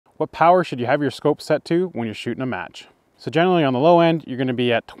What power should you have your scope set to when you're shooting a match? So generally on the low end, you're going to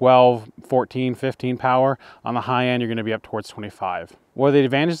be at 12, 14, 15 power. On the high end, you're going to be up towards 25. What are the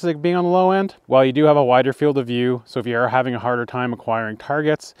advantages of being on the low end? Well, you do have a wider field of view, so if you are having a harder time acquiring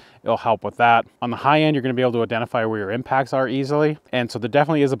targets, it'll help with that. On the high end, you're going to be able to identify where your impacts are easily, and so there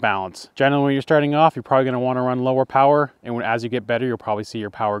definitely is a balance. Generally, when you're starting off, you're probably going to want to run lower power, and as you get better, you'll probably see your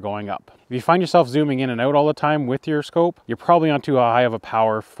power going up. If you find yourself zooming in and out all the time with your scope, you're probably on too high of a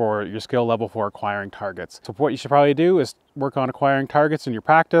power for your skill level for acquiring targets. So what you should probably do is work on acquiring targets in your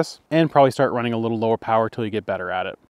practice and probably start running a little lower power till you get better at it.